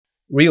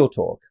Real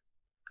talk.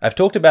 I've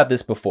talked about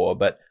this before,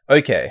 but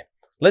okay,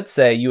 let's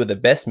say you are the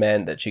best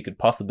man that she could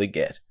possibly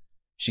get.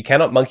 She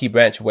cannot monkey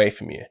branch away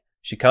from you.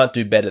 She can't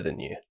do better than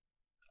you.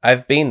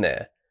 I've been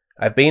there.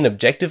 I've been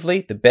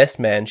objectively the best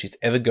man she's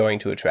ever going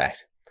to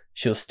attract.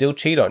 She'll still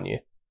cheat on you.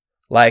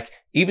 Like,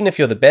 even if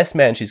you're the best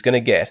man she's going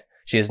to get,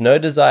 she has no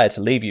desire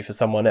to leave you for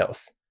someone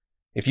else.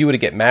 If you were to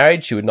get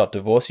married, she would not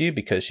divorce you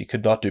because she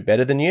could not do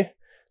better than you.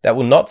 That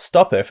will not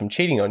stop her from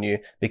cheating on you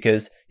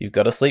because you've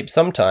got to sleep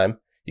sometime,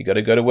 you've got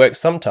to go to work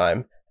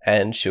sometime,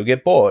 and she'll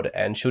get bored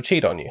and she'll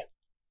cheat on you.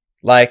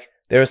 Like,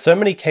 there are so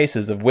many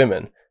cases of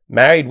women,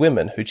 married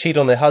women, who cheat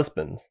on their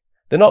husbands.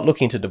 They're not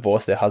looking to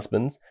divorce their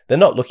husbands, they're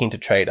not looking to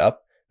trade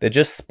up, they're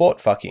just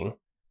sport fucking.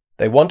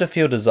 They want to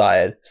feel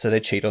desired, so they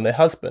cheat on their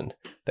husband.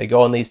 They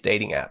go on these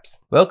dating apps.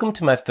 Welcome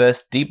to my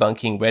first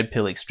debunking red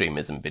pill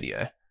extremism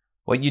video.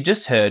 What you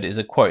just heard is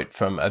a quote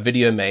from a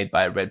video made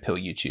by a red pill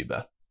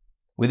YouTuber.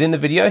 Within the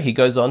video, he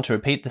goes on to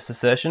repeat this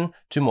assertion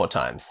 2 more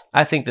times.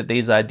 I think that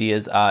these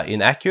ideas are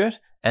inaccurate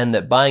and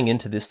that buying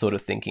into this sort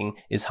of thinking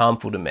is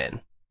harmful to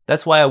men.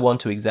 That's why I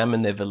want to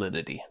examine their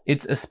validity.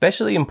 It's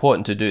especially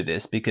important to do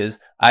this because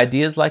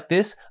ideas like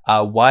this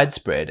are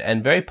widespread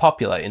and very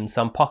popular in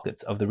some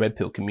pockets of the red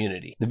pill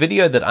community. The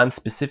video that I'm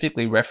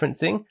specifically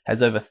referencing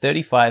has over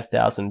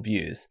 35,000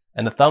 views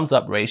and a thumbs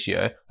up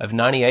ratio of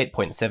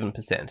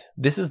 98.7%.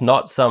 This is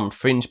not some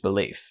fringe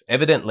belief.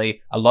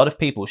 Evidently, a lot of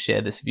people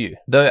share this view.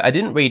 Though I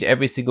didn't read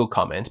every single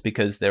comment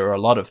because there are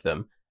a lot of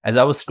them, as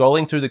I was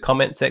scrolling through the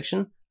comment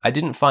section, I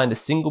didn't find a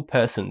single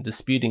person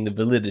disputing the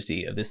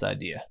validity of this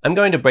idea. I'm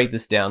going to break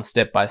this down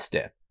step by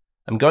step.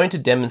 I'm going to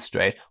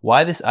demonstrate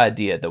why this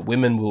idea that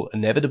women will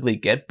inevitably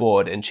get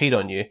bored and cheat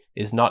on you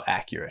is not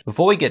accurate.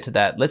 Before we get to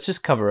that, let's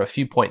just cover a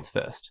few points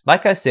first.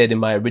 Like I said in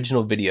my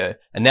original video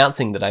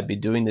announcing that I'd be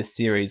doing this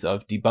series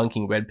of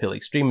debunking red pill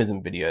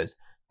extremism videos,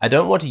 I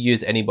don't want to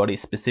use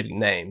anybody's specific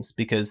names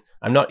because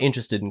I'm not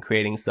interested in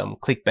creating some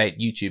clickbait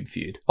YouTube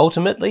feud.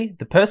 Ultimately,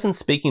 the person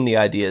speaking the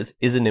ideas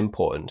isn't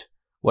important.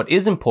 What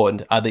is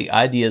important are the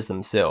ideas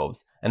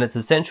themselves, and it's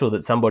essential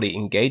that somebody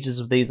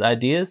engages with these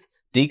ideas,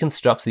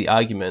 deconstructs the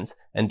arguments,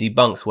 and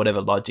debunks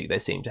whatever logic they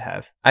seem to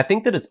have. I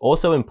think that it's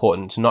also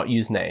important to not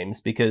use names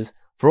because,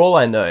 for all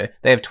I know,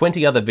 they have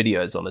 20 other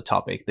videos on the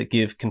topic that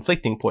give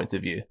conflicting points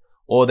of view,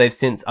 or they've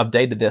since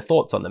updated their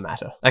thoughts on the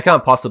matter. I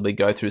can't possibly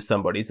go through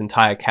somebody's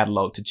entire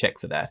catalogue to check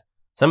for that.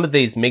 Some of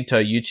these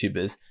MGTOW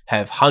YouTubers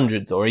have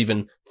hundreds or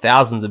even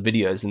thousands of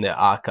videos in their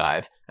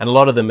archive, and a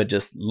lot of them are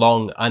just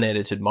long,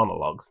 unedited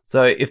monologues.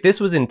 So if this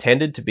was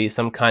intended to be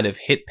some kind of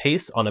hit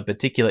piece on a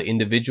particular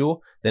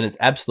individual, then it's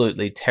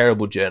absolutely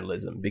terrible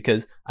journalism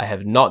because I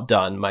have not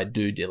done my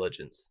due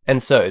diligence.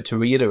 And so, to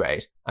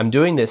reiterate, I'm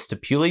doing this to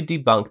purely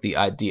debunk the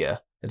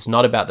idea. It's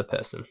not about the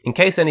person. In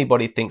case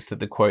anybody thinks that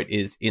the quote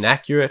is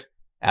inaccurate,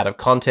 out of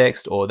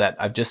context, or that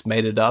I've just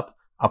made it up,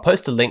 I'll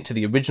post a link to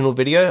the original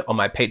video on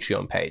my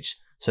Patreon page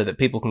so that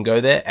people can go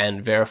there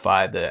and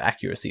verify the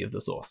accuracy of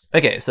the source.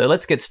 Okay, so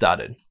let's get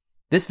started.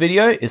 This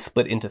video is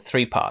split into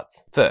 3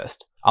 parts.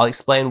 First, I'll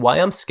explain why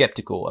I'm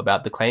skeptical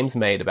about the claims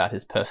made about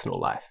his personal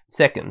life.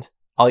 Second,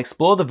 I'll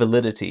explore the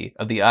validity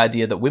of the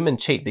idea that women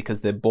cheat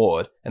because they're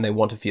bored and they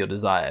want to feel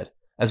desired,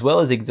 as well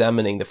as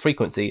examining the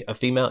frequency of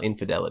female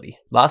infidelity.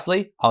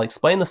 Lastly, I'll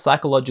explain the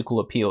psychological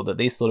appeal that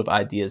these sort of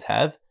ideas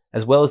have,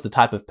 as well as the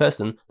type of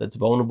person that's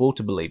vulnerable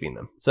to believing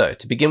them. So,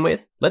 to begin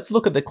with, let's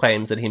look at the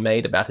claims that he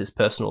made about his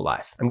personal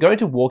life. I'm going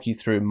to walk you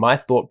through my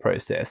thought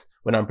process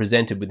when I'm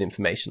presented with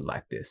information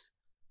like this,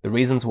 the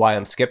reasons why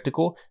I'm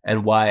skeptical,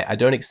 and why I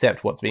don't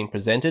accept what's being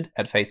presented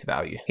at face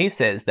value. He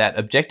says that,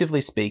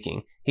 objectively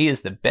speaking, he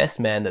is the best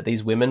man that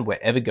these women were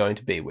ever going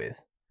to be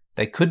with.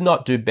 They could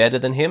not do better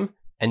than him,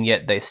 and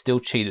yet they still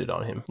cheated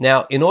on him.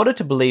 Now, in order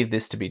to believe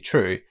this to be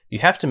true, you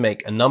have to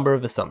make a number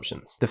of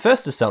assumptions. The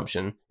first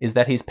assumption is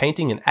that he's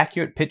painting an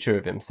accurate picture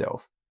of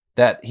himself,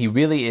 that he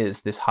really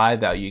is this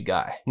high-value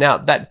guy. Now,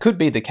 that could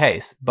be the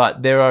case,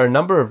 but there are a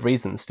number of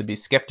reasons to be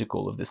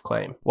skeptical of this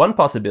claim. One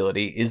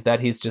possibility is that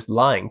he's just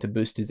lying to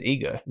boost his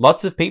ego.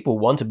 Lots of people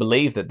want to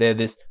believe that they're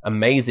this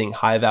amazing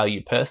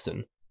high-value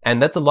person, and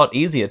that's a lot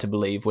easier to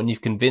believe when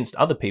you've convinced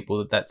other people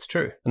that that's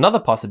true. Another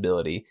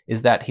possibility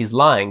is that he's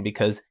lying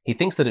because he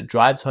thinks that it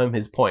drives home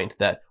his point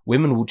that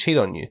women will cheat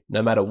on you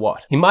no matter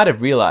what. He might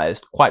have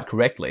realized, quite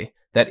correctly,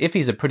 that if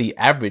he's a pretty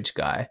average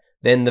guy,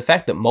 then the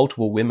fact that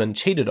multiple women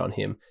cheated on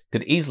him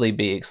could easily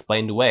be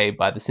explained away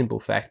by the simple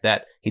fact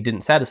that he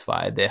didn't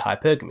satisfy their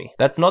hypergamy.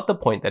 That's not the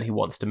point that he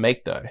wants to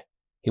make though.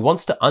 He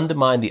wants to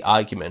undermine the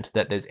argument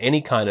that there's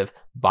any kind of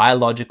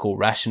biological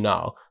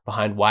rationale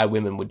behind why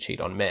women would cheat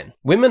on men.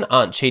 Women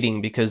aren't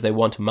cheating because they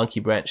want to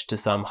monkey branch to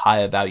some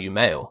higher value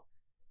male.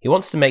 He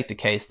wants to make the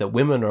case that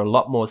women are a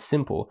lot more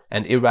simple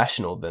and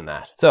irrational than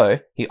that. So,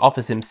 he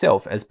offers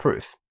himself as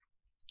proof.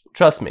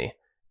 Trust me,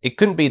 it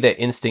couldn't be their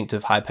instinct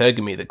of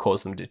hypergamy that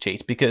caused them to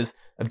cheat because,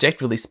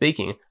 objectively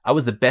speaking, I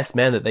was the best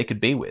man that they could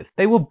be with.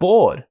 They were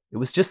bored. It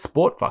was just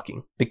sport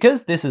fucking.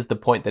 Because this is the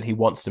point that he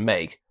wants to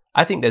make,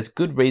 I think there's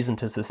good reason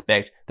to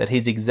suspect that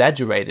he's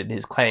exaggerated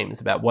his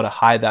claims about what a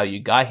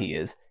high-value guy he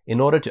is in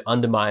order to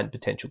undermine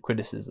potential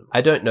criticism.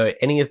 I don't know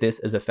any of this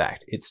as a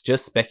fact, it's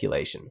just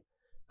speculation.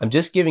 I'm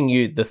just giving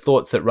you the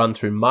thoughts that run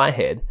through my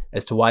head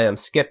as to why I'm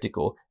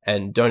skeptical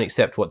and don't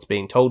accept what's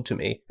being told to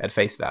me at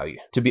face value.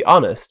 To be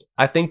honest,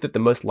 I think that the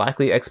most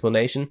likely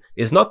explanation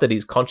is not that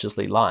he's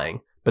consciously lying,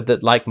 but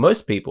that, like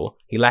most people,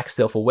 he lacks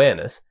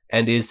self-awareness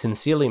and is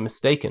sincerely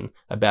mistaken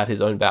about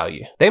his own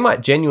value. They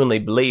might genuinely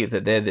believe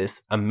that they're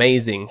this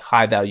amazing,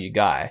 high-value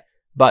guy,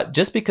 but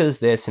just because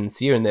they're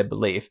sincere in their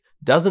belief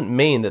doesn't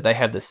mean that they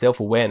have the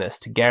self-awareness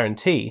to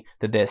guarantee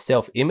that their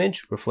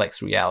self-image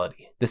reflects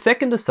reality. The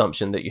second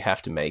assumption that you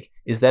have to make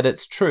is that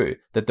it's true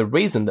that the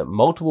reason that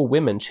multiple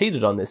women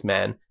cheated on this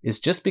man is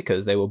just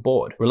because they were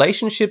bored.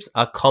 Relationships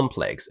are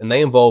complex and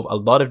they involve a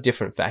lot of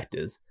different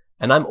factors,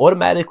 and I'm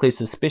automatically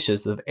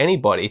suspicious of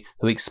anybody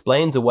who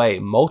explains away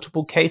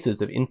multiple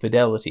cases of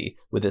infidelity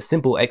with a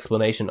simple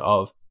explanation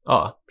of,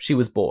 oh, she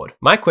was bored.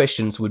 My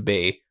questions would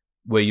be,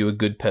 were you a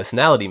good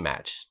personality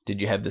match?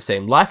 Did you have the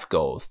same life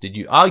goals? Did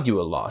you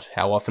argue a lot?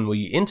 How often were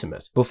you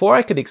intimate? Before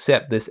I could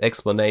accept this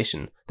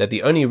explanation that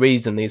the only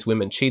reason these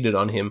women cheated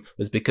on him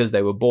was because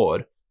they were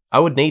bored, I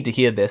would need to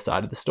hear their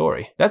side of the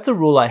story. That's a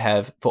rule I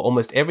have for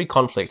almost every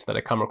conflict that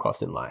I come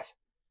across in life.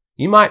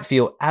 You might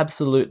feel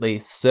absolutely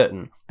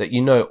certain that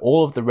you know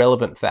all of the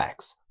relevant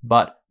facts,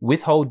 but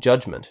withhold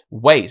judgment.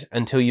 Wait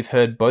until you've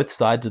heard both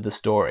sides of the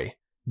story.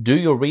 Do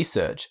your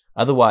research,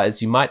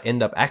 otherwise you might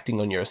end up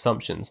acting on your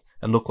assumptions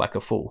and look like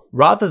a fool.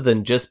 Rather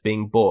than just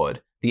being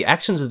bored, the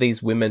actions of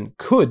these women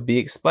could be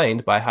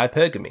explained by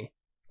hypergamy.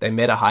 They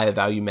met a higher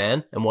value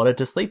man and wanted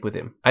to sleep with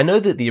him. I know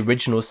that the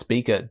original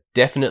speaker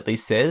definitely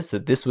says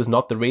that this was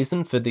not the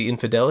reason for the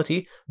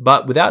infidelity,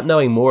 but without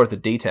knowing more of the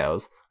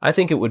details, I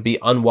think it would be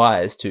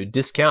unwise to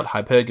discount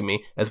hypergamy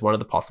as one of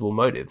the possible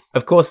motives.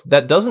 Of course,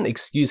 that doesn't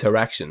excuse her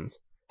actions.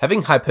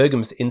 Having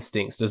hypergamous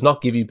instincts does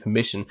not give you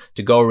permission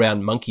to go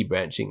around monkey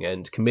branching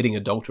and committing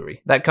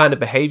adultery. That kind of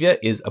behavior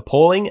is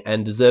appalling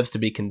and deserves to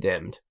be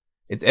condemned.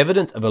 It's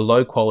evidence of a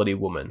low-quality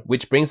woman,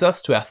 which brings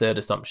us to our third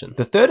assumption.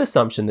 The third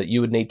assumption that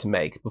you would need to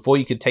make before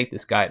you could take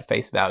this guy at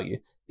face value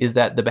is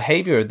that the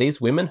behavior of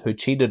these women who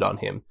cheated on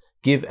him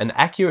give an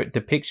accurate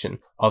depiction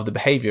of the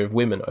behavior of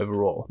women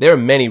overall. There are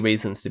many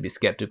reasons to be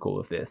skeptical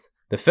of this,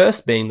 the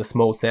first being the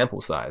small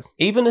sample size.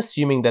 Even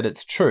assuming that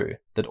it's true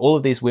that all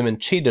of these women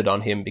cheated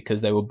on him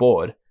because they were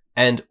bored,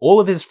 and all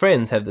of his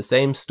friends have the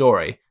same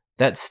story,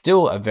 that's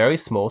still a very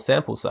small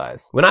sample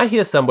size. When I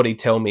hear somebody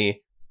tell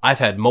me, I've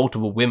had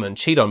multiple women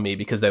cheat on me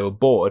because they were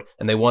bored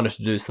and they wanted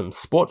to do some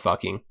sport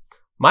fucking,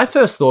 my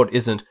first thought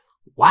isn't,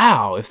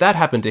 wow, if that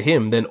happened to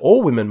him, then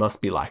all women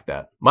must be like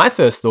that. My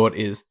first thought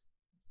is,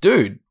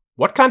 dude,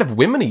 what kind of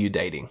women are you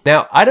dating?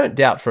 Now, I don't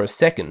doubt for a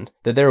second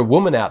that there are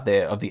women out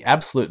there of the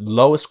absolute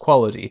lowest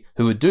quality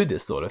who would do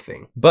this sort of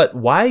thing. But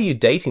why are you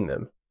dating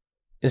them?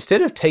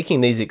 Instead of taking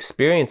these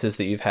experiences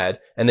that you've had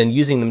and then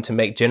using them to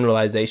make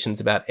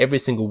generalizations about every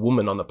single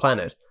woman on the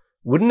planet,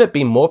 wouldn't it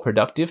be more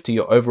productive to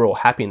your overall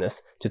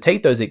happiness to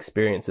take those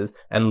experiences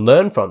and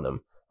learn from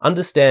them?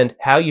 Understand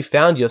how you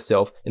found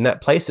yourself in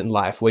that place in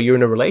life where you're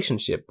in a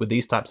relationship with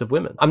these types of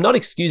women. I'm not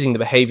excusing the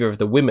behavior of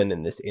the women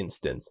in this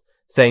instance,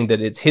 saying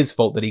that it's his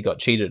fault that he got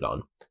cheated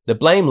on. The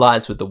blame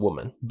lies with the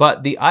woman.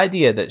 But the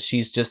idea that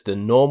she's just a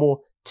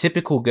normal,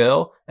 typical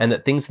girl and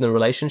that things in the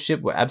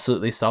relationship were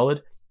absolutely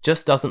solid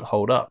just doesn't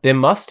hold up. There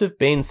must have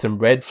been some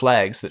red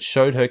flags that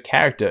showed her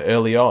character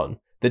early on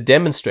that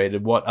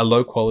demonstrated what a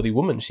low-quality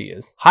woman she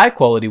is.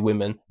 High-quality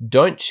women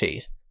don't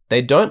cheat.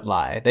 They don't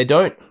lie. They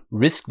don't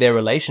risk their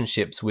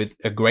relationships with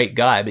a great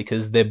guy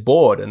because they're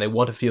bored and they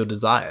want to feel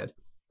desired.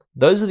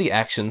 Those are the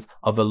actions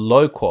of a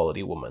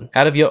low-quality woman.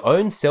 Out of your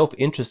own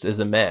self-interest as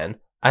a man,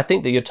 I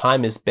think that your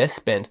time is best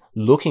spent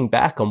looking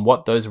back on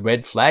what those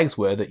red flags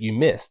were that you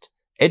missed,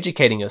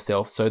 educating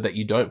yourself so that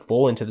you don't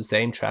fall into the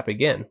same trap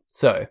again.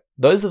 So,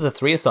 those are the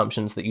three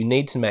assumptions that you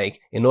need to make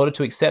in order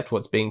to accept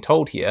what's being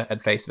told here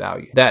at face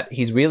value. That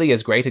he's really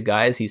as great a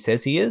guy as he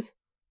says he is,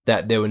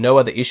 that there were no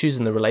other issues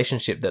in the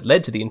relationship that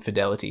led to the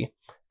infidelity,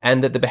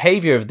 and that the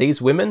behavior of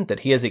these women that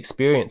he has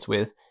experience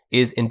with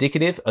is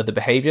indicative of the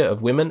behavior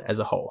of women as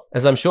a whole.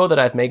 As I'm sure that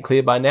I've made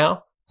clear by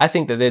now, I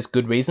think that there's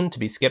good reason to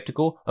be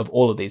skeptical of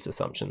all of these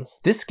assumptions.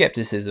 This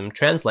skepticism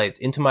translates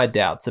into my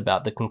doubts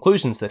about the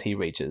conclusions that he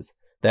reaches,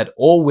 that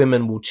all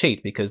women will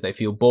cheat because they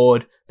feel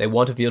bored, they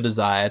want to feel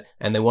desired,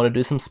 and they want to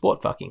do some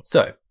sport fucking.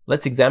 So,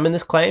 let's examine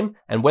this claim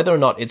and whether or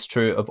not it's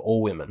true of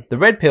all women. The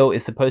red pill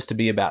is supposed to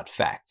be about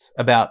facts,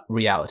 about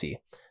reality.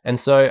 And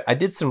so I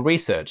did some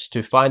research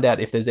to find out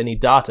if there's any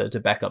data to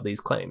back up these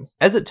claims.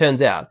 As it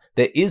turns out,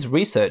 there is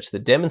research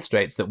that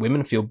demonstrates that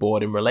women feel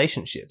bored in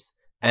relationships.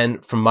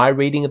 And from my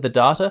reading of the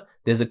data,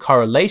 there's a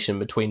correlation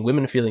between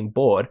women feeling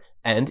bored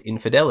and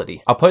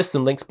infidelity. I'll post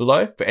some links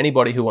below for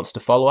anybody who wants to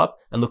follow up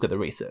and look at the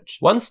research.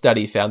 One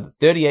study found that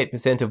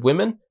 38% of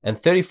women and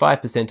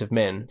 35% of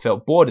men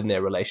felt bored in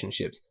their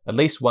relationships at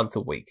least once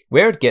a week.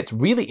 Where it gets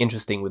really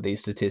interesting with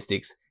these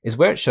statistics is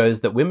where it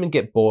shows that women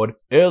get bored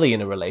early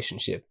in a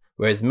relationship,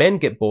 whereas men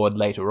get bored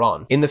later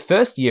on. In the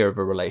first year of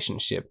a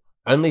relationship,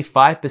 only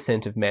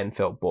 5% of men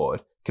felt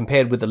bored,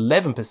 compared with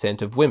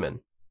 11% of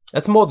women.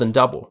 That's more than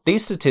double.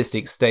 These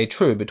statistics stay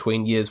true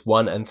between years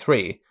 1 and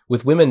 3,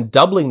 with women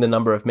doubling the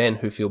number of men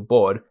who feel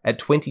bored at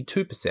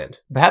 22%.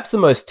 Perhaps the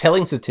most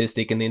telling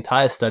statistic in the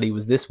entire study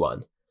was this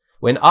one.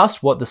 When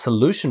asked what the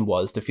solution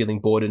was to feeling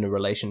bored in a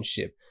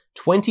relationship,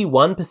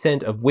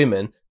 21% of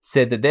women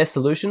said that their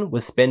solution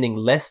was spending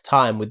less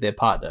time with their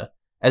partner,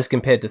 as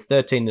compared to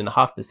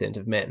 13.5%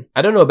 of men.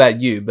 I don't know about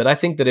you, but I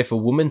think that if a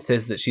woman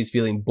says that she's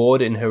feeling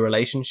bored in her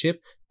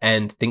relationship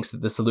and thinks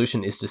that the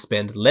solution is to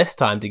spend less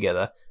time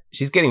together,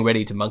 she's getting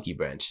ready to monkey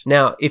branch.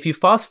 Now, if you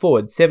fast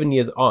forward 7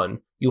 years on,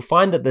 you'll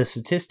find that the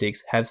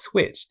statistics have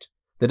switched.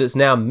 That it's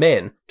now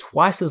men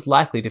twice as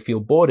likely to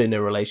feel bored in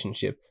a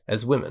relationship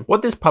as women.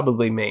 What this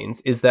probably means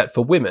is that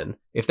for women,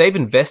 if they've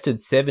invested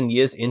 7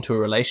 years into a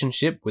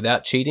relationship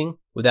without cheating,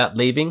 without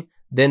leaving,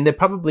 then they're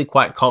probably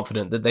quite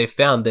confident that they've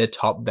found their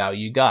top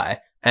value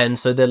guy, and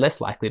so they're less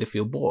likely to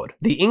feel bored.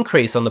 The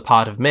increase on the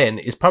part of men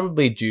is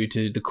probably due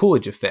to the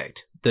Coolidge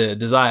effect, the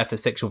desire for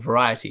sexual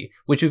variety,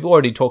 which we've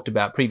already talked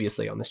about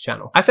previously on this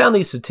channel. I found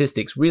these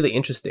statistics really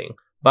interesting,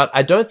 but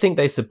I don't think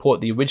they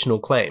support the original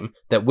claim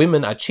that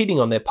women are cheating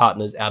on their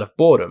partners out of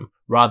boredom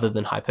rather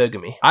than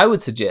hypergamy. I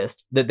would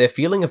suggest that their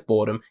feeling of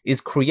boredom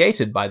is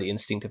created by the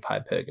instinct of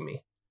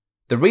hypergamy.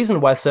 The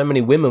reason why so many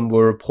women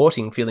were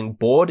reporting feeling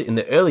bored in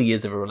the early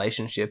years of a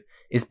relationship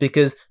is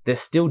because they're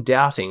still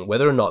doubting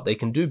whether or not they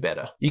can do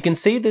better. You can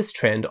see this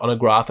trend on a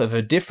graph of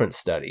a different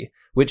study,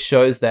 which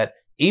shows that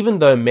even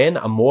though men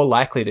are more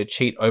likely to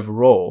cheat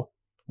overall,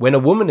 when a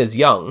woman is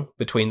young,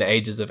 between the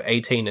ages of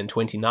 18 and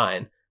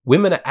 29,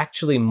 women are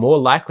actually more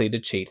likely to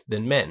cheat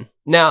than men.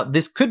 Now,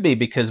 this could be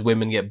because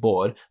women get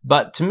bored,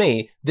 but to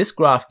me, this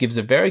graph gives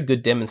a very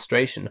good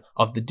demonstration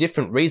of the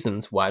different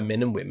reasons why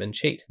men and women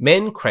cheat.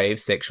 Men crave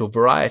sexual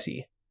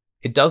variety.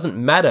 It doesn't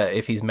matter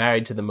if he's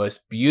married to the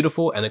most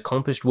beautiful and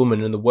accomplished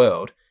woman in the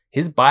world.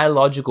 His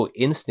biological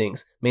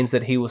instincts means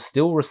that he will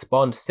still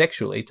respond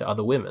sexually to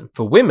other women.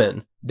 For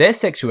women, their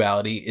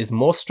sexuality is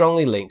more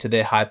strongly linked to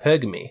their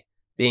hypergamy,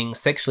 being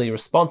sexually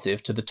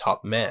responsive to the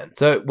top man.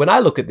 So when I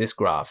look at this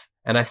graph,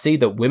 and I see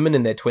that women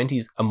in their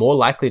 20s are more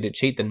likely to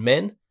cheat than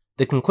men,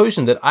 the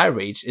conclusion that I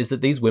reach is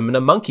that these women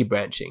are monkey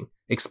branching,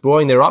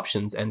 exploring their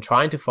options and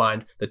trying to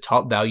find the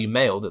top value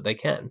male that they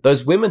can.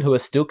 Those women who are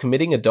still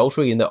committing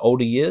adultery in their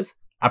older years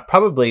are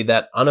probably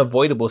that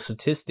unavoidable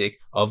statistic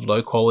of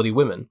low quality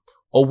women,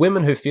 or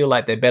women who feel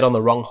like they bet on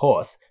the wrong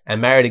horse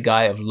and married a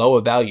guy of lower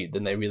value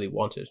than they really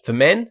wanted. For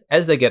men,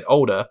 as they get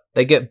older,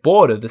 they get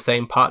bored of the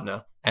same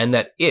partner, and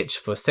that itch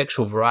for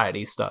sexual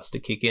variety starts to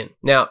kick in.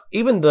 Now,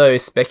 even though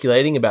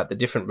speculating about the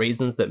different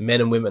reasons that men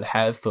and women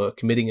have for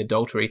committing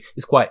adultery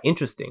is quite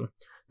interesting,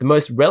 the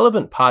most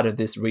relevant part of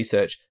this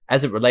research,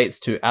 as it relates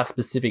to our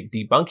specific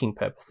debunking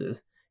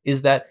purposes,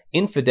 is that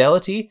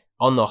infidelity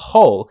on the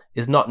whole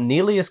is not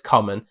nearly as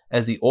common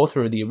as the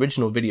author of the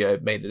original video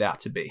made it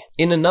out to be.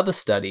 In another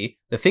study,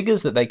 the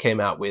figures that they came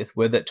out with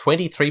were that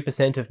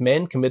 23% of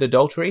men commit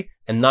adultery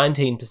and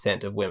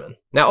 19% of women.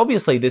 Now,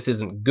 obviously this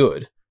isn't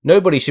good.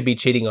 Nobody should be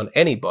cheating on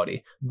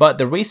anybody, but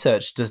the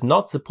research does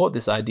not support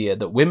this idea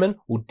that women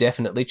will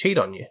definitely cheat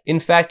on you. In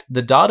fact,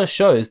 the data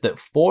shows that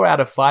 4 out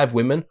of 5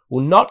 women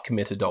will not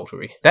commit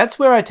adultery. That's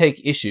where I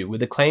take issue with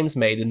the claims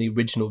made in the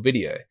original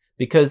video,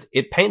 because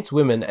it paints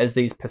women as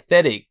these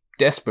pathetic,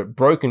 desperate,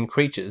 broken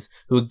creatures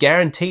who are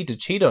guaranteed to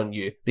cheat on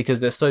you because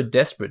they're so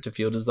desperate to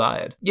feel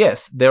desired.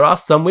 Yes, there are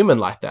some women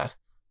like that.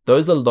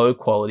 Those are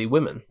low-quality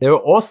women. There are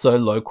also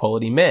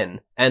low-quality men,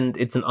 and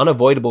it's an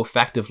unavoidable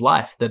fact of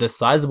life that a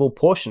sizable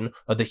portion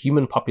of the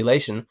human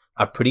population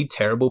are pretty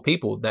terrible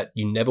people that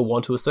you never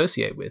want to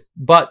associate with.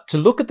 But to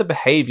look at the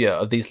behavior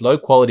of these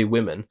low-quality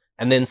women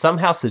and then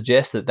somehow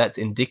suggest that that's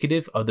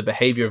indicative of the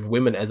behavior of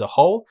women as a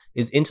whole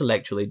is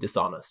intellectually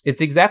dishonest.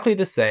 It's exactly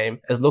the same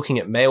as looking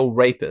at male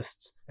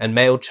rapists and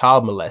male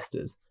child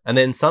molesters and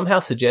then somehow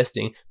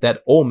suggesting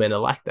that all men are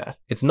like that.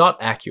 It's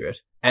not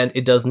accurate, and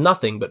it does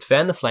nothing but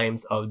fan the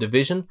flames of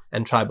division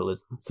and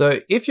tribalism. So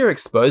if you're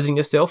exposing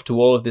yourself to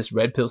all of this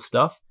red pill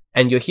stuff,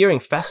 and you're hearing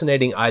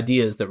fascinating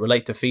ideas that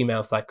relate to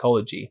female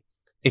psychology,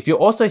 if you're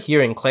also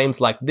hearing claims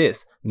like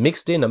this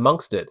mixed in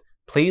amongst it,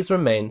 please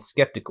remain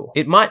skeptical.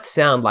 It might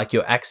sound like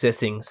you're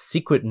accessing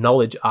secret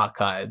knowledge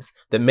archives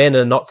that men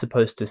are not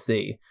supposed to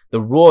see, the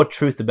raw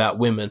truth about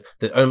women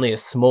that only a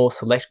small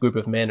select group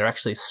of men are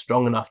actually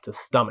strong enough to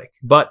stomach.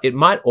 But it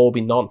might all be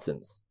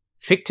nonsense.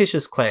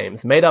 Fictitious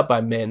claims made up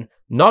by men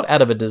not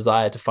out of a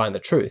desire to find the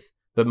truth,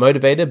 but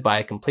motivated by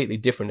a completely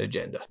different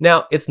agenda.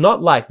 Now, it's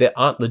not like there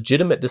aren't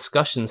legitimate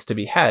discussions to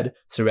be had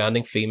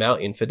surrounding female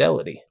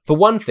infidelity. For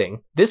one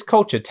thing, this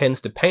culture tends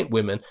to paint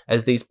women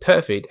as these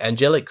perfect,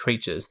 angelic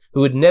creatures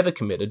who would never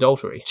commit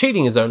adultery.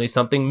 Cheating is only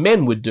something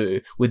men would do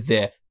with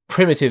their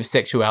primitive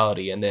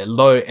sexuality and their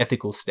low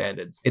ethical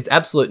standards. It's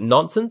absolute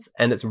nonsense,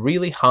 and it's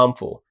really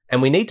harmful.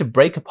 And we need to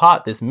break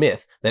apart this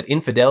myth that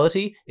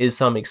infidelity is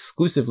some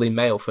exclusively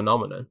male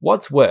phenomenon.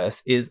 What's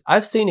worse is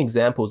I've seen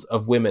examples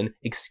of women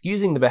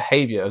excusing the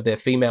behavior of their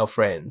female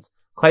friends,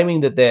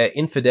 claiming that their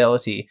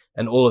infidelity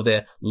and all of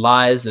their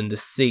lies and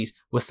deceit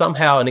was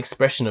somehow an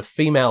expression of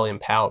female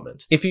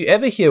empowerment. If you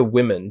ever hear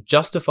women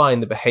justifying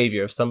the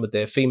behavior of some of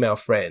their female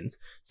friends,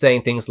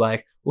 saying things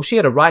like, well, she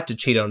had a right to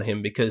cheat on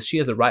him because she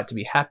has a right to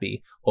be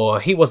happy, or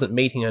he wasn't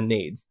meeting her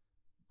needs,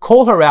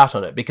 call her out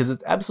on it because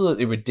it's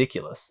absolutely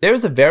ridiculous. There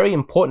is a very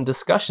important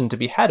discussion to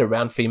be had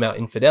around female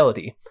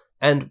infidelity,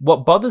 and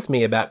what bothers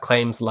me about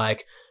claims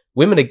like,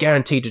 women are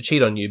guaranteed to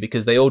cheat on you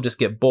because they all just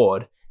get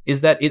bored,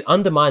 is that it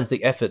undermines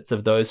the efforts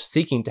of those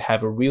seeking to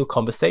have a real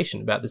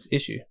conversation about this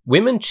issue.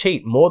 Women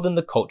cheat more than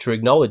the culture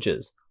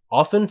acknowledges,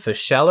 often for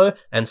shallow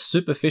and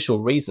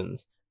superficial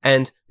reasons,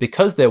 and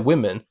because they're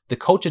women, the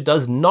culture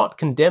does not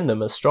condemn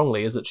them as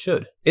strongly as it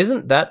should.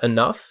 Isn't that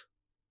enough?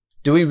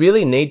 Do we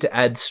really need to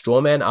add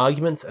strawman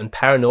arguments and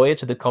paranoia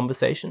to the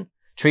conversation,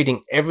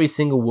 treating every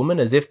single woman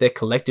as if they're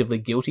collectively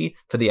guilty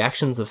for the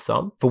actions of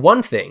some? For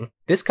one thing,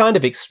 this kind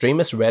of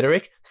extremist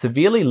rhetoric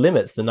severely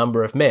limits the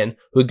number of men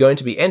who are going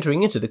to be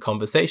entering into the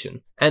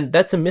conversation, and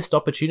that's a missed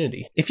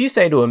opportunity. If you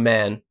say to a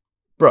man,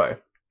 bro,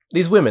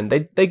 these women,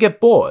 they get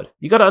bored.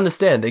 You gotta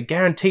understand, they're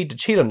guaranteed to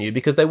cheat on you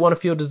because they want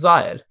to feel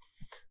desired.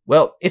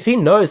 Well, if he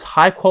knows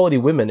high-quality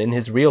women in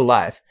his real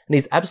life, and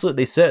he's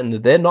absolutely certain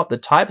that they're not the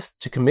types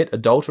to commit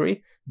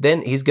adultery,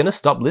 then he's gonna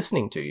stop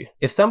listening to you.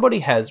 If somebody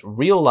has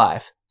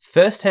real-life,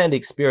 first-hand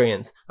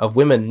experience of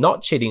women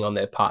not cheating on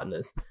their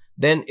partners,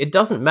 then it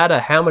doesn't matter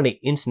how many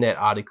internet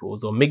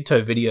articles or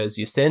MGTOW videos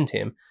you send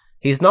him,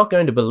 he's not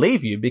going to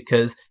believe you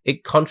because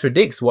it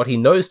contradicts what he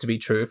knows to be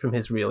true from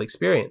his real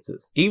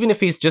experiences. Even if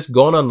he's just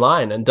gone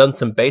online and done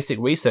some basic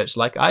research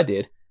like I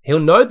did, he'll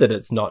know that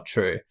it's not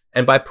true.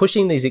 And by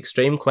pushing these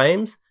extreme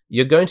claims,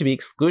 you're going to be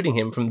excluding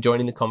him from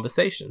joining the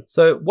conversation.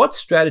 So what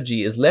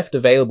strategy is left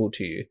available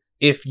to you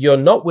if you're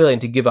not willing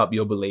to give up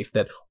your belief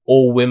that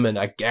all women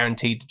are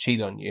guaranteed to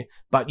cheat on you,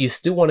 but you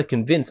still want to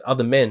convince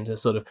other men to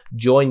sort of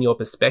join your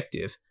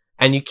perspective,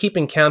 and you keep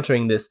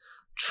encountering this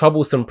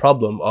troublesome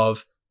problem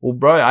of, well,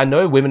 bro, I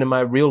know women in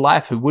my real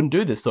life who wouldn't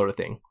do this sort of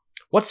thing.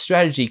 What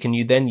strategy can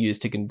you then use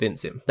to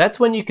convince him? That's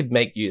when you could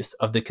make use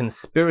of the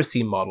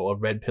conspiracy model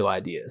of red pill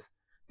ideas,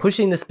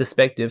 pushing this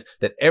perspective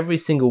that every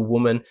single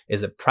woman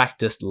is a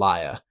practiced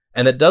liar,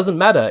 and it doesn't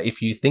matter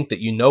if you think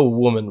that you know a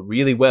woman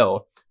really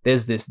well,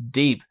 there's this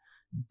deep,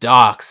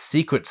 dark,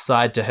 secret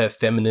side to her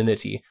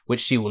femininity, which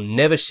she will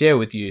never share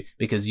with you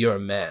because you're a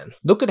man.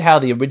 Look at how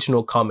the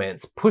original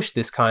comments push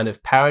this kind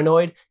of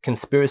paranoid,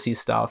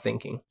 conspiracy-style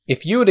thinking.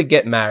 If you were to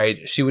get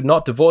married, she would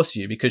not divorce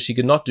you because she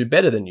could not do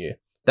better than you.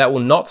 That will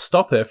not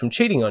stop her from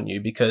cheating on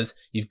you because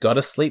you've got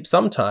to sleep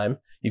sometime,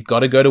 you've got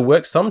to go to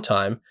work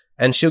sometime,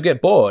 and she'll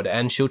get bored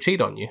and she'll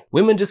cheat on you.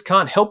 Women just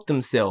can't help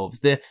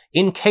themselves. They're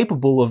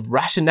incapable of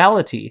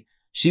rationality.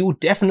 She will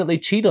definitely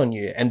cheat on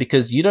you, and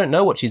because you don't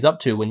know what she's up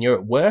to when you're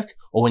at work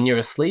or when you're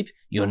asleep,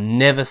 you're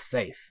never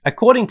safe.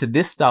 According to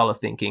this style of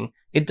thinking,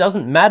 it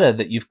doesn't matter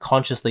that you've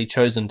consciously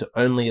chosen to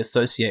only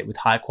associate with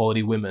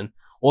high-quality women,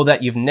 or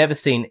that you've never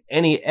seen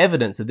any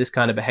evidence of this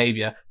kind of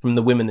behavior from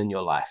the women in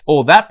your life.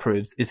 All that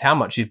proves is how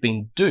much you've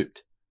been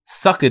duped,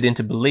 suckered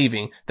into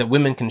believing that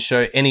women can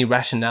show any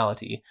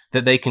rationality,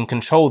 that they can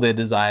control their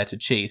desire to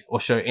cheat or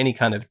show any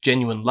kind of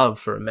genuine love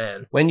for a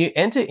man. When you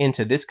enter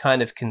into this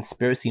kind of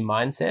conspiracy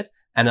mindset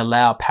and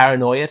allow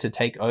paranoia to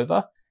take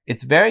over,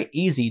 it's very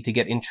easy to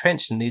get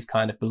entrenched in these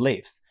kind of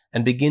beliefs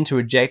and begin to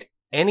reject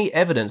any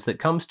evidence that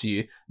comes to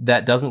you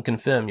that doesn't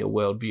confirm your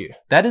worldview.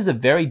 That is a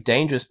very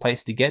dangerous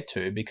place to get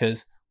to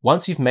because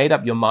once you've made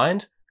up your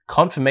mind,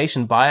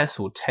 confirmation bias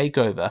will take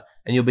over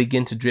and you'll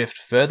begin to drift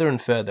further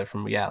and further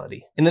from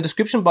reality. In the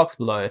description box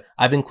below,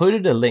 I've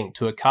included a link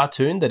to a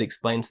cartoon that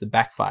explains the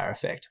Backfire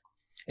Effect.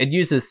 It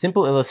uses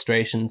simple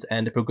illustrations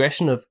and a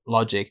progression of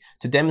logic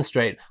to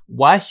demonstrate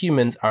why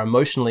humans are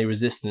emotionally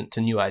resistant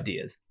to new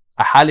ideas.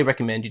 I highly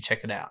recommend you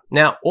check it out.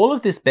 Now, all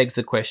of this begs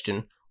the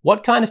question,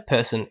 what kind of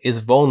person is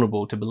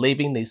vulnerable to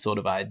believing these sort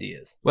of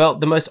ideas? Well,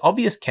 the most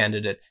obvious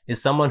candidate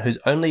is someone whose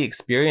only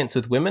experience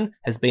with women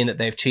has been that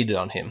they've cheated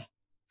on him.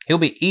 He'll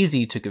be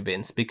easy to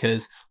convince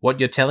because what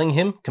you're telling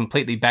him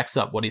completely backs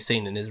up what he's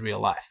seen in his real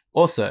life.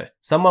 Also,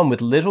 someone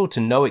with little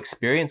to no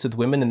experience with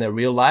women in their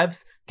real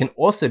lives can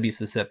also be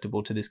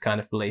susceptible to this kind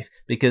of belief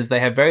because they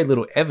have very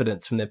little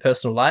evidence from their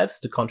personal lives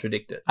to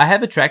contradict it. I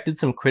have attracted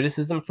some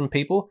criticism from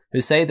people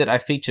who say that I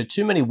feature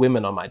too many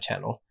women on my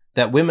channel,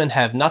 that women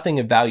have nothing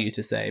of value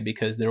to say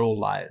because they're all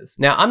liars.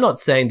 Now, I'm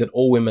not saying that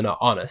all women are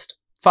honest.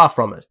 Far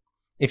from it.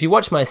 If you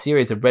watch my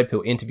series of Red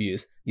Pill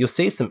interviews, you'll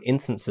see some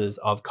instances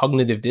of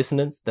cognitive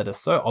dissonance that are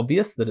so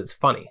obvious that it's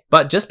funny.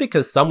 But just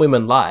because some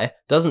women lie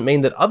doesn't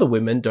mean that other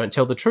women don't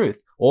tell the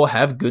truth or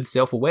have good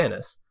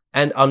self-awareness.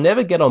 And I'll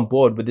never get on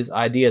board with this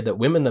idea that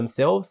women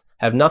themselves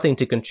have nothing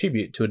to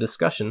contribute to a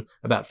discussion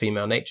about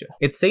female nature.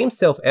 It seems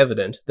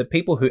self-evident that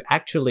people who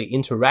actually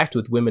interact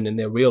with women in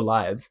their real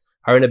lives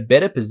are in a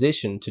better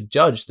position to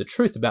judge the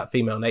truth about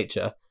female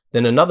nature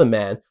than another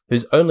man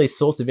whose only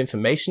source of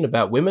information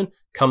about women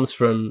comes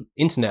from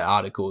internet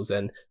articles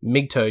and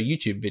MGTOW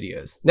YouTube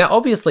videos. Now,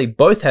 obviously,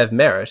 both have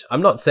merit.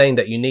 I'm not saying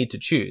that you need to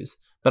choose,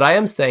 but I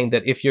am saying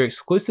that if your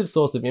exclusive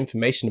source of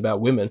information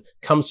about women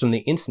comes from the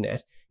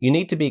internet, you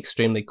need to be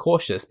extremely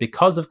cautious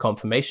because of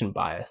confirmation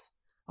bias.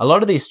 A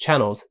lot of these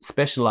channels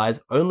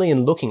specialize only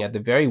in looking at the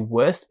very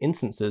worst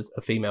instances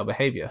of female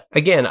behavior.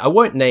 Again, I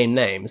won't name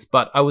names,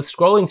 but I was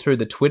scrolling through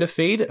the Twitter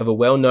feed of a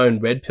well-known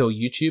red pill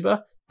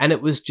YouTuber, and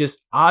it was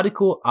just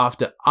article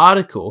after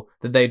article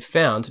that they'd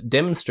found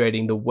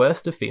demonstrating the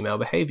worst of female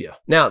behavior.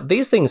 Now,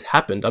 these things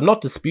happened. I'm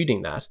not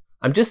disputing that.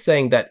 I'm just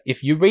saying that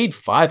if you read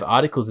 5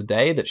 articles a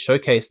day that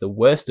showcase the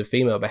worst of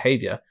female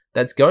behavior,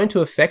 that's going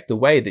to affect the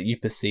way that you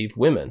perceive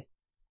women.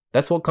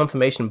 That's what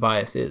confirmation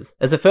bias is.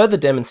 As a further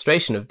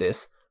demonstration of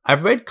this,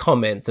 I've read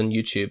comments on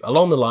YouTube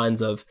along the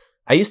lines of,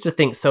 I used to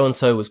think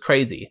so-and-so was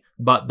crazy,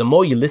 but the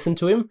more you listen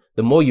to him,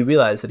 the more you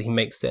realize that he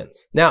makes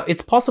sense. Now,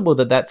 it's possible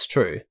that that's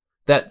true,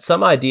 that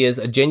some ideas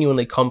are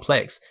genuinely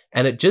complex,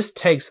 and it just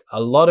takes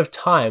a lot of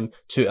time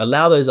to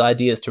allow those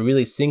ideas to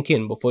really sink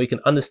in before you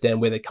can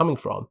understand where they're coming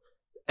from.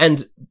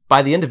 And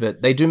by the end of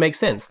it, they do make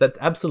sense. That's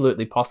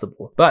absolutely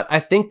possible. But I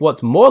think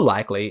what's more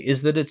likely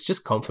is that it's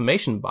just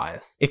confirmation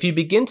bias. If you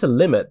begin to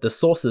limit the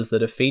sources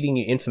that are feeding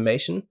you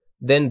information,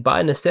 then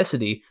by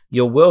necessity,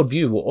 your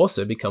worldview will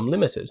also become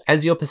limited.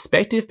 As your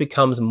perspective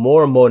becomes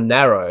more and more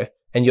narrow,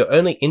 and you're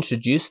only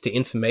introduced to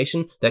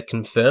information that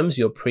confirms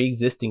your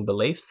pre-existing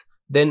beliefs,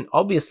 then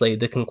obviously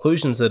the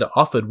conclusions that are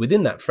offered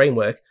within that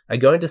framework are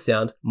going to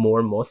sound more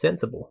and more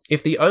sensible.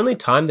 If the only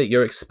time that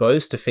you're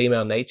exposed to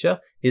female nature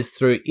is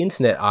through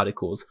internet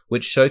articles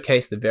which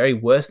showcase the very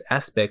worst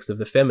aspects of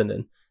the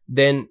feminine,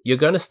 then you're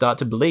going to start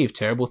to believe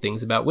terrible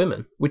things about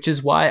women, which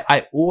is why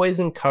I always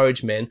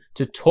encourage men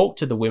to talk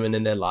to the women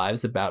in their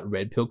lives about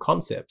red pill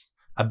concepts,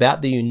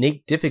 about the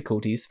unique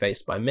difficulties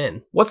faced by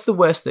men. What's the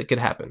worst that could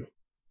happen?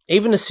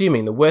 Even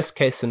assuming the worst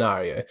case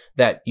scenario,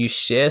 that you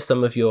share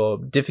some of your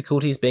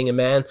difficulties being a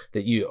man,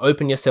 that you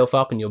open yourself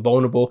up and you're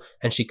vulnerable,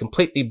 and she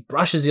completely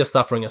brushes your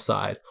suffering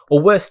aside,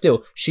 or worse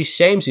still, she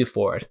shames you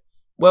for it,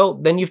 well,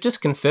 then you've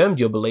just confirmed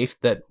your belief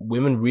that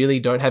women really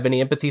don't have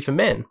any empathy for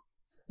men.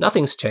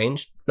 Nothing's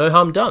changed, no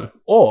harm done.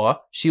 Or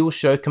she will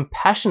show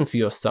compassion for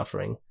your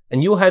suffering,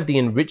 and you'll have the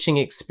enriching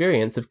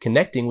experience of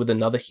connecting with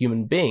another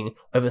human being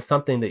over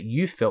something that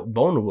you felt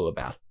vulnerable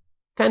about.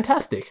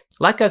 Fantastic.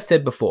 Like I've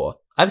said before,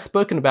 I've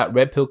spoken about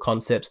red pill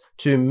concepts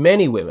to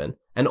many women,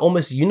 and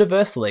almost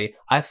universally,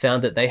 I've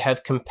found that they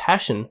have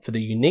compassion for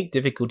the unique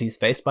difficulties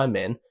faced by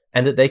men,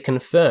 and that they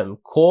confirm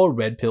core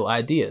red pill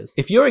ideas.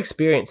 If your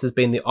experience has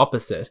been the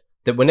opposite,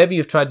 that whenever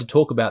you've tried to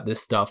talk about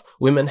this stuff,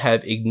 women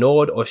have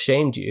ignored or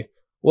shamed you,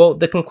 well,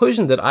 the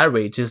conclusion that I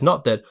reach is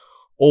not that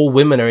all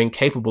women are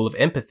incapable of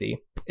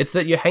empathy. It's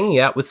that you're hanging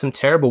out with some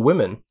terrible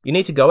women. You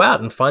need to go out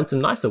and find some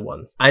nicer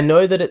ones. I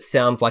know that it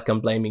sounds like I'm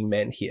blaming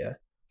men here.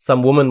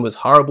 Some woman was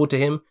horrible to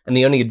him, and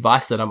the only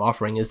advice that I'm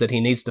offering is that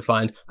he needs to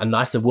find a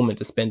nicer woman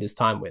to spend his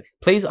time with.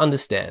 Please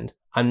understand,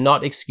 I'm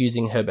not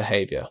excusing her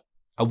behavior.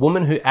 A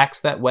woman who acts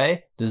that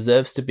way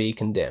deserves to be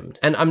condemned.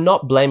 And I'm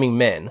not blaming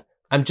men.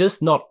 I'm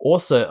just not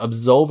also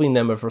absolving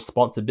them of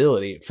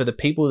responsibility for the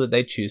people that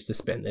they choose to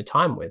spend their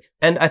time with.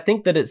 And I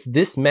think that it's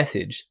this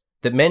message,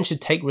 that men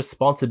should take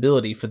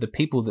responsibility for the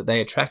people that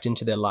they attract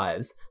into their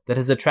lives, that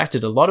has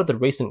attracted a lot of the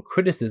recent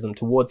criticism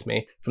towards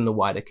me from the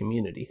wider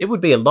community. It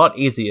would be a lot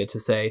easier to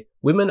say,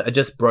 women are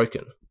just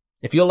broken.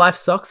 If your life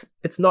sucks,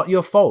 it's not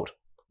your fault.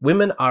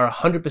 Women are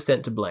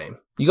 100% to blame.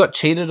 You got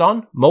cheated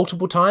on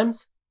multiple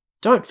times?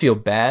 Don't feel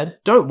bad.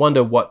 Don't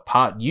wonder what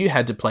part you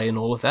had to play in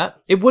all of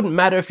that. It wouldn't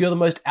matter if you're the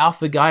most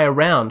alpha guy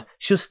around.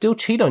 She'll still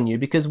cheat on you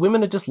because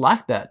women are just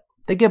like that.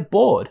 They get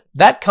bored.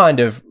 That kind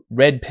of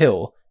red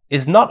pill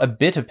is not a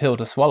bitter pill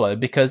to swallow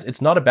because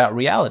it's not about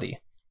reality.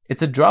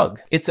 It's a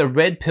drug. It's a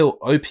red pill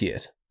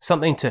opiate,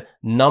 something to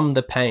numb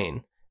the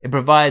pain. It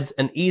provides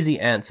an easy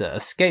answer, a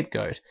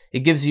scapegoat. It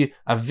gives you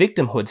a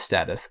victimhood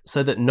status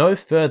so that no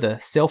further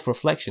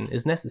self-reflection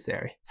is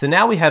necessary. So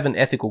now we have an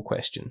ethical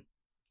question.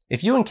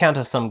 If you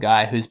encounter some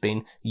guy who's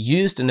been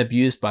used and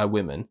abused by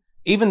women,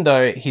 even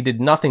though he did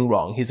nothing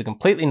wrong, he's a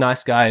completely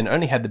nice guy and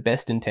only had the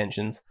best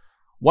intentions,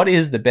 what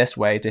is the best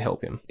way to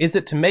help him? Is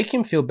it to make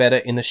him feel better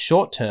in the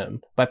short term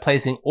by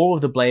placing all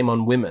of the blame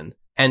on women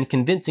and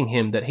convincing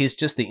him that he's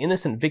just the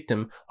innocent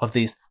victim of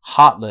these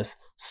heartless,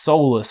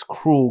 soulless,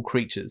 cruel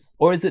creatures?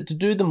 Or is it to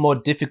do the more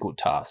difficult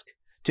task,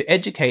 to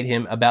educate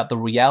him about the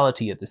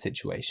reality of the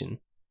situation,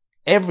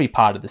 every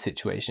part of the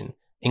situation,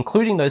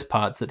 including those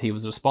parts that he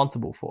was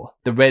responsible for,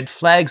 the red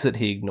flags that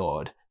he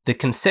ignored, the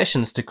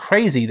concessions to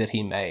crazy that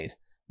he made,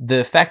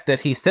 the fact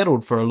that he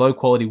settled for a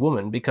low-quality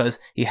woman because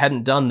he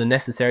hadn't done the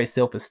necessary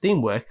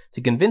self-esteem work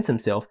to convince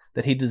himself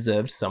that he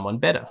deserved someone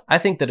better. I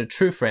think that a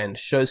true friend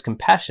shows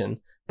compassion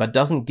but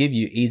doesn't give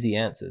you easy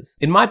answers.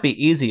 It might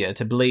be easier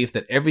to believe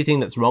that everything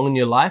that's wrong in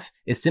your life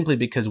is simply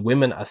because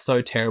women are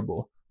so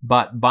terrible,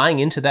 but buying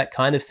into that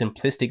kind of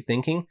simplistic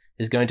thinking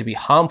is going to be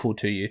harmful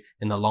to you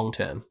in the long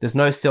term. There's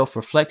no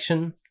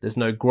self-reflection, there's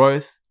no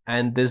growth,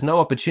 and there's no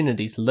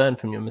opportunity to learn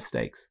from your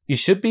mistakes. You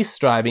should be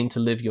striving to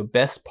live your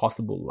best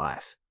possible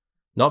life.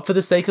 Not for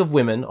the sake of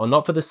women or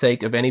not for the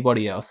sake of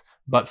anybody else,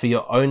 but for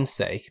your own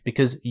sake,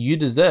 because you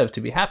deserve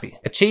to be happy.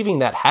 Achieving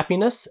that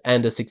happiness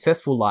and a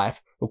successful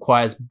life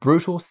requires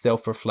brutal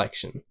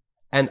self-reflection.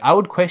 And I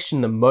would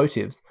question the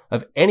motives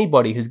of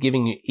anybody who's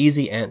giving you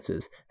easy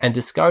answers and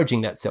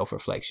discouraging that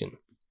self-reflection.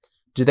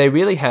 Do they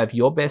really have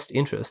your best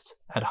interests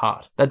at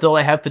heart? That's all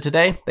I have for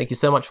today. Thank you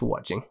so much for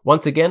watching.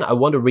 Once again, I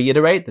want to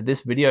reiterate that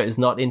this video is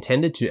not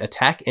intended to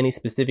attack any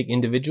specific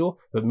individual,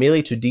 but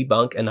merely to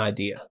debunk an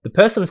idea. The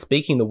person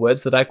speaking the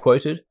words that I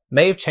quoted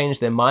may have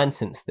changed their mind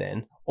since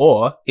then,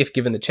 or, if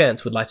given the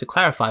chance, would like to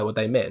clarify what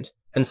they meant.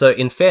 And so,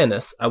 in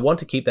fairness, I want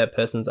to keep that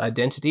person's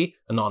identity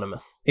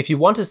anonymous. If you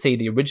want to see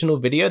the original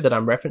video that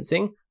I'm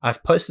referencing,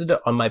 I've posted it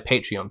on my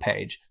Patreon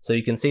page, so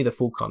you can see the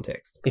full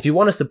context. If you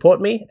want to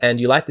support me, and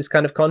you like this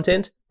kind of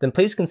content, then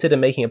please consider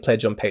making a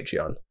pledge on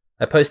Patreon.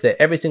 I post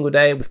there every single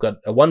day. We've got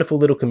a wonderful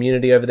little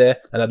community over there,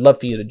 and I'd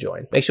love for you to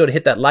join. Make sure to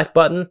hit that like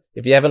button.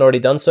 If you haven't already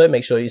done so,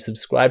 make sure you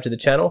subscribe to the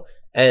channel,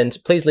 and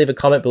please leave a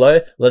comment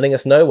below letting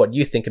us know what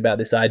you think about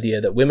this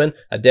idea that women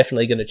are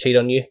definitely going to cheat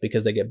on you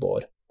because they get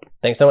bored.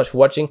 Thanks so much for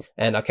watching,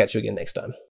 and I'll catch you again next time.